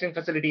manufacturing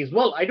facility as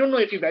well. I don't know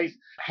if you guys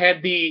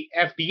had the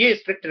FDA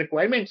strict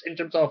requirements in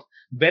terms of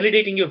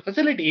validating your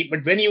facility,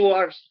 but when you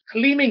are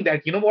claiming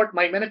that,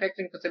 my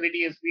manufacturing facility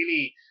is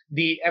really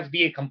the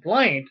FDA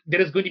compliant, there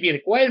is going to be a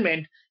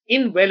requirement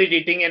in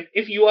validating. And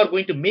if you are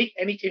going to make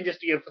any changes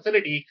to your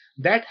facility,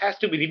 that has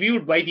to be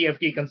reviewed by the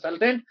FDA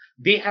consultant.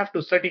 They have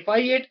to certify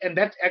it, and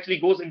that actually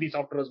goes in the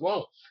software as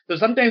well. So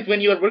sometimes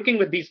when you are working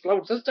with these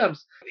cloud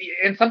systems,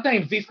 and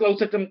sometimes these cloud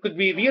systems could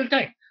be real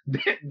time,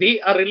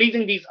 they are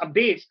releasing these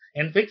updates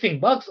and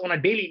fixing bugs on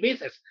a daily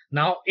basis.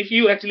 Now, if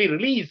you actually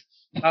release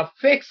a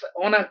fix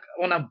on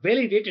a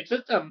validated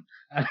system,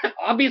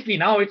 obviously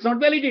now it's not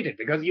validated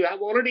because you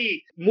have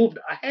already moved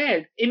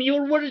ahead in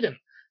your version.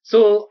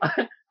 So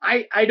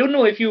I don't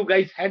know if you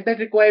guys had that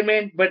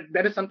requirement, but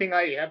that is something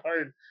I have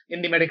heard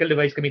in the medical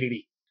device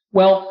community.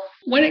 Well,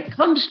 when it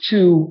comes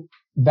to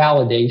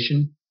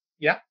validation,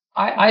 yeah,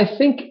 I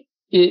think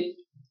it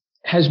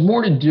has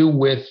more to do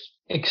with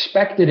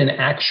expected and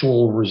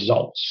actual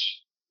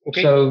results.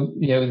 Okay. So,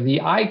 the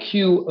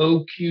IQ,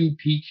 OQ,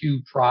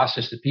 PQ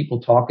process that people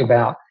talk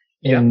about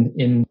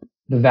in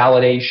the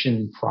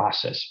validation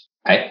process.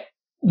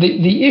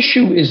 The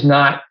issue is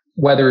not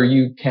whether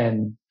you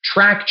can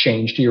track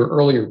change, to your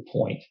earlier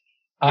point.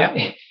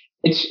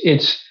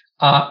 It's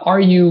are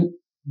you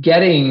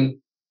getting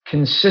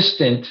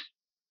consistent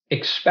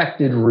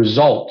expected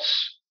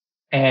results?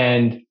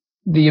 And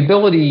the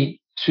ability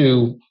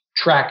to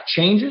track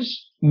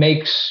changes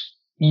makes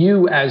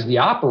you as the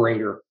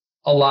operator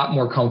a lot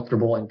more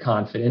comfortable and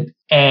confident.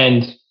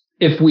 And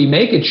if we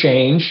make a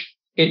change,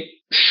 it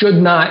should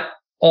not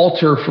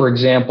alter, for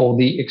example,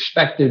 the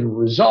expected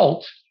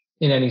result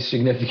in any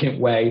significant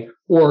way,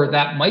 or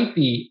that might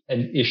be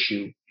an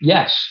issue.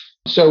 Yes.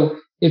 So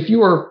if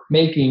you are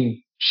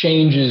making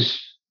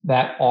changes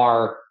that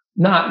are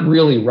not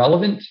really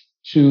relevant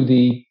to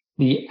the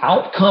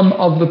outcome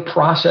of the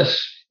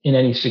process in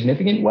any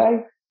significant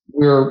way,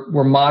 we're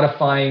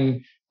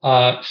modifying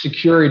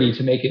security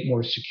to make it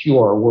more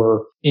secure. We're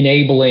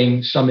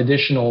enabling some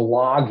additional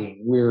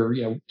logging. We're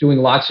doing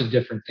lots of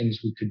different things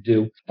we could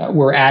do.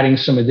 We're adding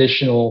some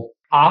additional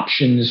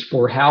options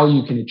for how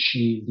you can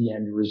achieve the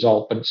end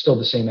result, but it's still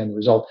the same end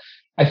result.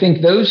 I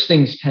think those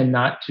things tend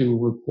not to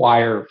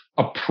require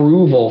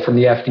approval from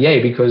the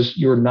FDA because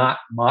you're not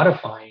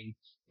modifying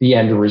the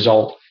end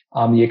result.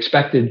 The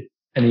expected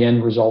and the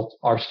end result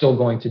are still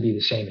going to be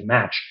the same and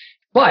match.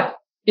 But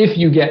if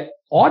you get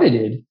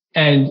audited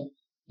and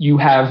you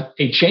have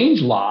a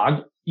change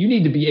log, you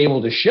need to be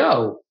able to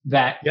show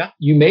that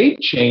you made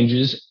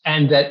changes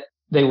and that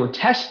they were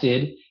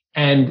tested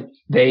and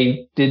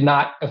they did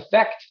not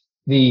affect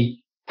the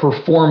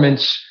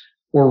performance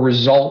or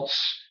results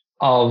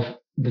of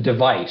the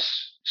device.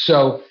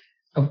 So,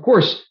 of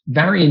course,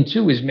 Varian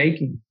 2 is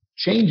making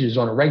changes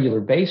on a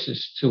regular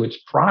basis to its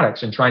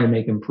products and trying to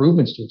make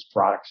improvements to its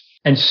products.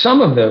 And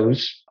some of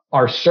those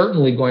are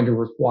certainly going to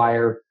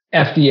require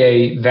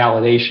FDA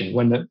validation.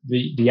 When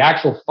the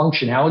actual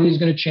functionality is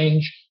going to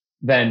change,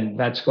 then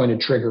that's going to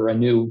trigger a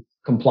new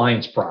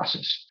compliance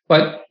process.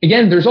 But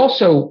again, there's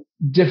also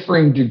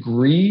differing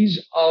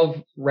degrees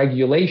of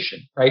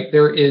regulation, right?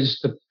 There is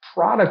the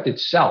product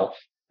itself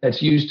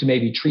that's used to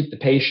maybe treat the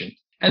patient.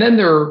 And then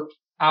there are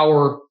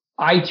our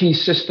IT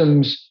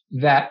systems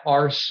that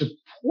are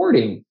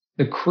supporting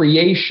the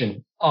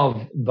creation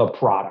of the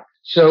product.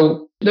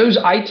 So those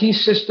IT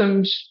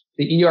systems,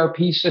 the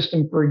ERP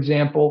system, for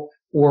example,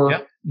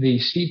 or the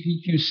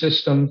CPQ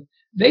system,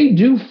 they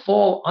do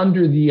fall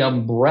under the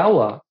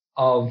umbrella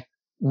of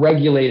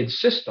regulated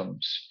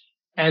systems.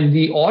 And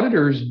the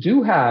auditors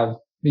do have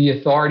the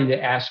authority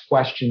to ask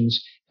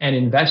questions and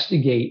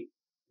investigate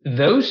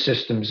those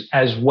systems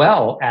as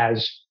well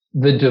as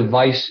the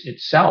device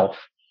itself.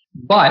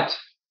 But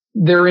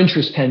their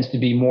interest tends to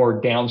be more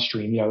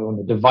downstream, on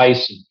the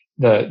device,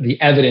 the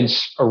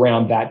evidence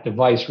around that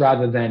device,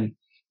 rather than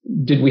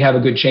did we have a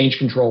good change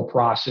control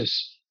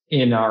process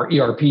in our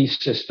ERP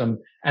system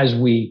as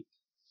we,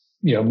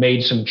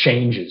 made some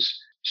changes.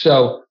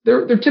 So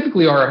there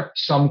typically are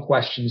some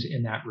questions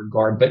in that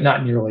regard, but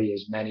not nearly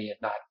as many and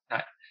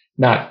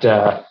not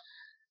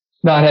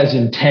as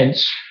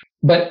intense.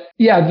 But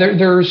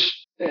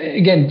there's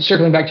again,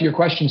 circling back to your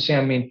question,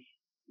 Sam, I mean,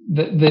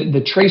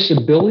 the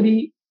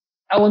traceability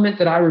element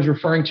that I was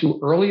referring to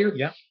earlier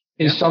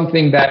is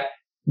something that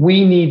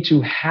we need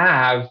to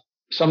have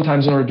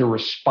sometimes in order to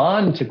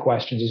respond to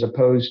questions, as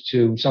opposed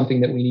to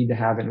something that we need to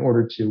have in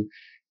order to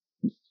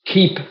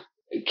keep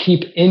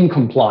keep in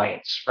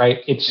compliance, right?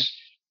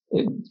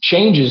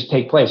 Changes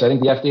take place. I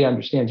think the FDA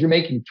understands you're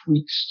making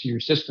tweaks to your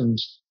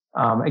systems.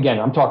 Again,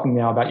 I'm talking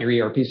now about your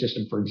ERP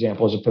system, for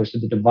example, as opposed to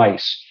the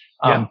device.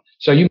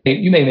 So you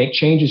may make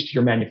changes to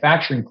your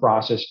manufacturing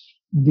process.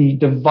 The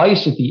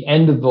device at the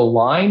end of the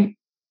line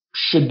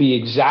should be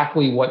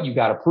exactly what you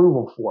got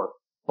approval for.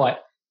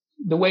 But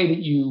the way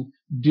that you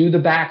do the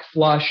back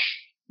flush,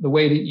 the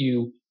way that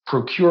you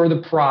procure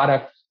the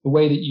product, the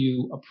way that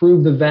you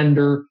approve the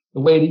vendor,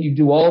 the way that you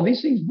do all of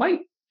these things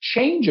might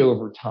change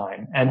over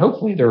time. And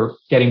hopefully they're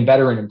getting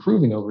better and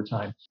improving over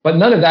time. But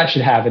none of that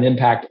should have an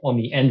impact on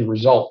the end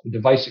result, the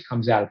device that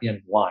comes out at the end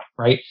of the line,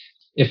 right?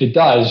 If it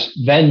does,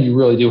 then you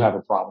really do have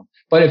a problem.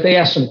 But if they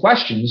ask some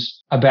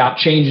questions about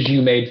changes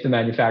you made to the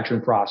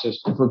manufacturing process,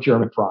 the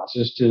procurement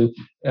process, to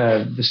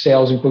the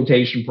sales and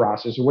quotation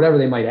process, or whatever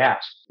they might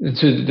ask,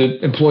 to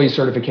the employee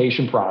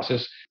certification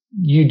process,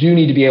 you do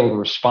need to be able to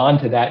respond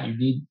to that.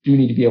 You do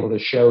need to be able to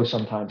show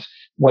sometimes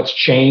what's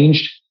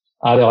changed.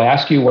 They'll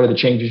ask you, what are the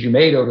changes you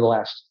made over the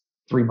last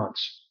 3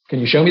 months? Can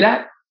you show me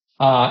that?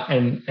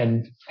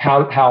 And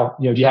how,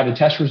 do you have the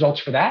test results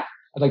for that?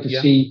 I'd like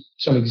to see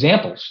some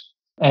examples.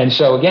 And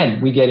so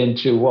again, we get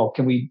into, well,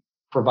 can we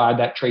provide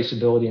that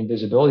traceability and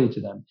visibility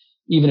to them,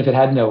 even if it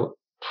had no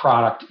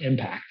product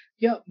impact?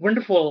 Yeah,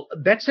 wonderful.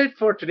 That's it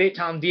for today,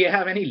 Tom. Do you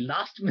have any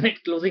last minute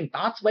closing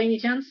thoughts by any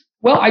chance?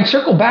 Well, I'd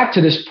circle back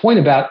to this point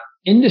about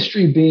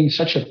industry being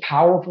such a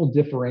powerful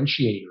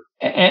differentiator.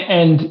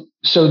 And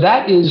so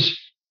that is,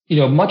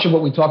 much of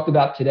what we talked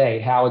about today,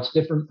 how it's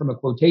different from a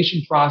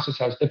quotation process,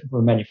 how it's different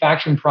from a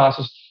manufacturing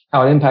process,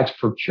 how it impacts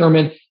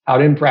procurement, how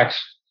it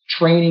impacts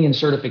training and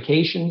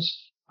certifications.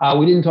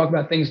 We didn't talk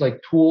about things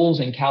like tools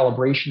and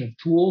calibration of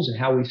tools and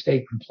how we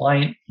stay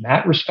compliant in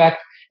that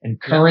respect and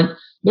current. Yeah.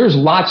 There's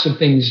lots of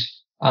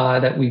things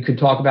that we could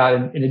talk about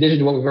in addition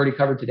to what we've already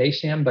covered today,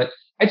 Sam. But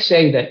I'd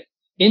say that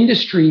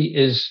industry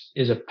is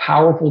a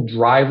powerful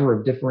driver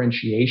of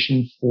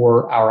differentiation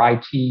for our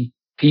IT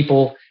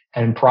people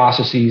and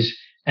processes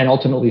and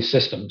ultimately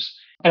systems.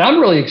 And I'm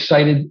really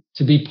excited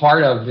to be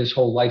part of this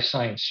whole life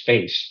science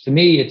space. To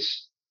me,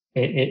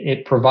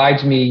 it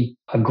provides me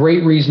a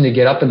great reason to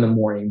get up in the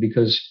morning,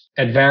 because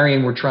at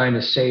Varian, we're trying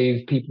to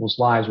save people's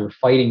lives. We're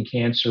fighting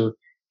cancer.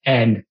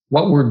 And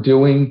what we're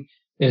doing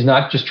is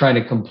not just trying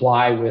to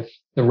comply with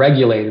the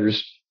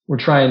regulators. We're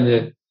trying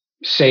to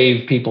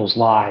save people's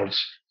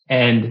lives.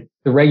 And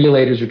the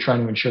regulators are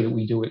trying to ensure that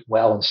we do it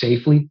well and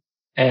safely.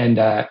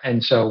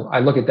 And so I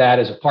look at that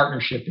as a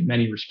partnership in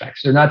many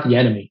respects. They're not the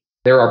enemy.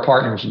 They're our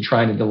partners in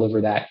trying to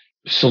deliver that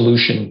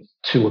solution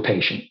to a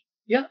patient.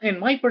 Yeah, and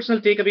my personal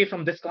takeaway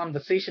from this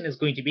conversation is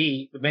going to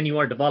be, when you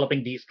are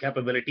developing these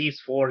capabilities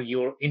for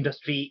your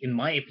industry, in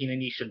my opinion,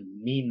 you should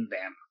mean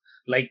them,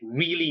 like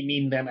really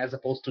mean them, as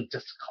opposed to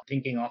just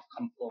thinking of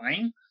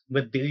complying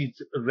with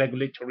these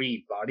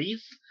regulatory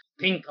bodies.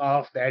 Think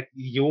of that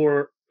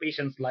your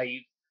patient's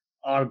life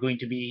are going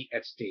to be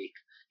at stake.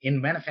 In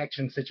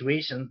manufacturing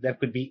situations, there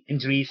could be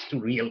injuries to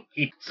real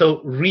people.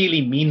 So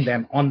really mean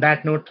them. On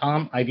that note,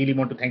 Tom, I really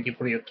want to thank you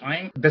for your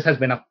time. This has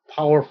been a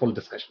powerful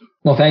discussion.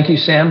 Well, thank you,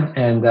 Sam,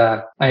 and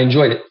I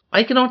enjoyed it.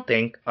 I cannot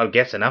thank our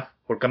guests enough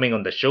for coming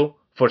on the show,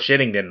 for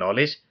sharing their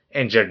knowledge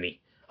and journey.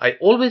 I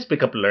always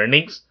pick up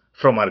learnings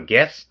from our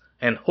guests,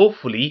 and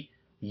hopefully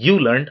you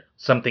learned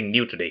something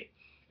new today.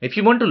 If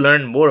you want to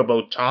learn more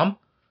about Tom,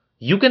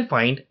 you can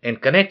find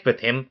and connect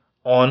with him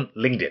on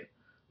LinkedIn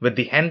with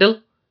the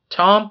handle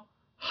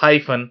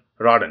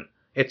Tom-Rodden.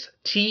 It's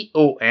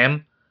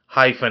Tom-Rodden.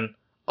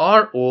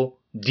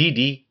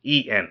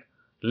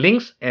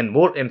 Links and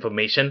more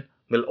information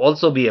will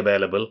also be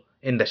available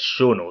in the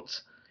show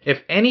notes.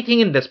 If anything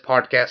in this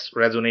podcast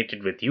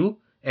resonated with you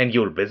and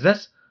your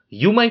business,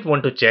 you might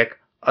want to check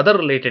other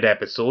related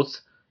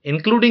episodes,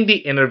 including the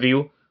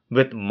interview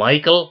with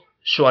Michael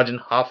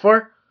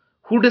Schwagenhofer,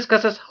 who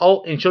discusses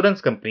how insurance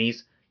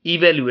companies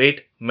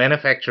evaluate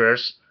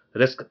manufacturers'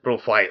 risk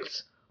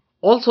profiles.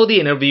 Also the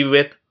interview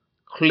with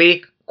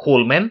Clay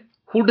Coleman,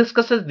 who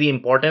discusses the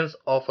importance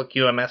of a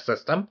QMS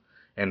system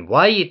and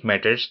why it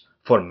matters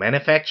for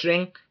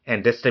manufacturing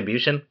and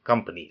distribution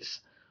companies.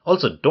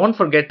 Also, don't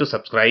forget to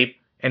subscribe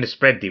and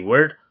spread the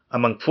word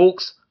among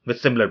folks with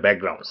similar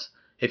backgrounds.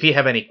 If you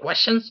have any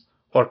questions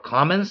or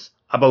comments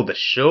about the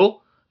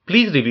show,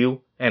 please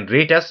review and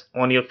rate us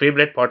on your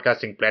favorite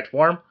podcasting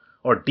platform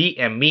or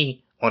DM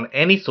me on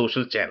any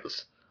social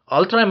channels.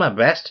 I'll try my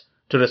best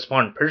to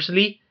respond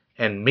personally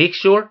and make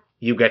sure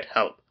you get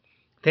help.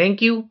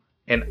 Thank you,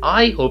 and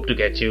I hope to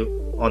get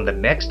you on the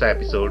next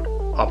episode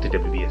of the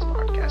WBS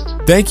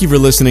Podcast. Thank you for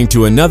listening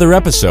to another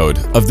episode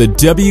of the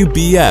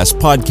WBS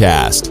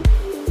Podcast.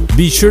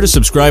 Be sure to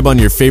subscribe on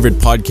your favorite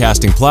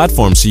podcasting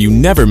platform so you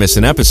never miss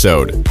an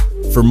episode.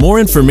 For more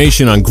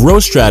information on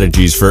growth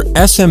strategies for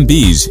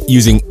SMBs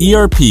using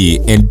ERP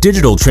and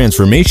digital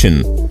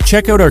transformation,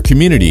 check out our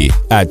community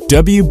at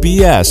WBS.rocks.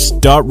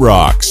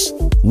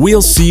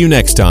 We'll see you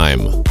next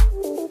time.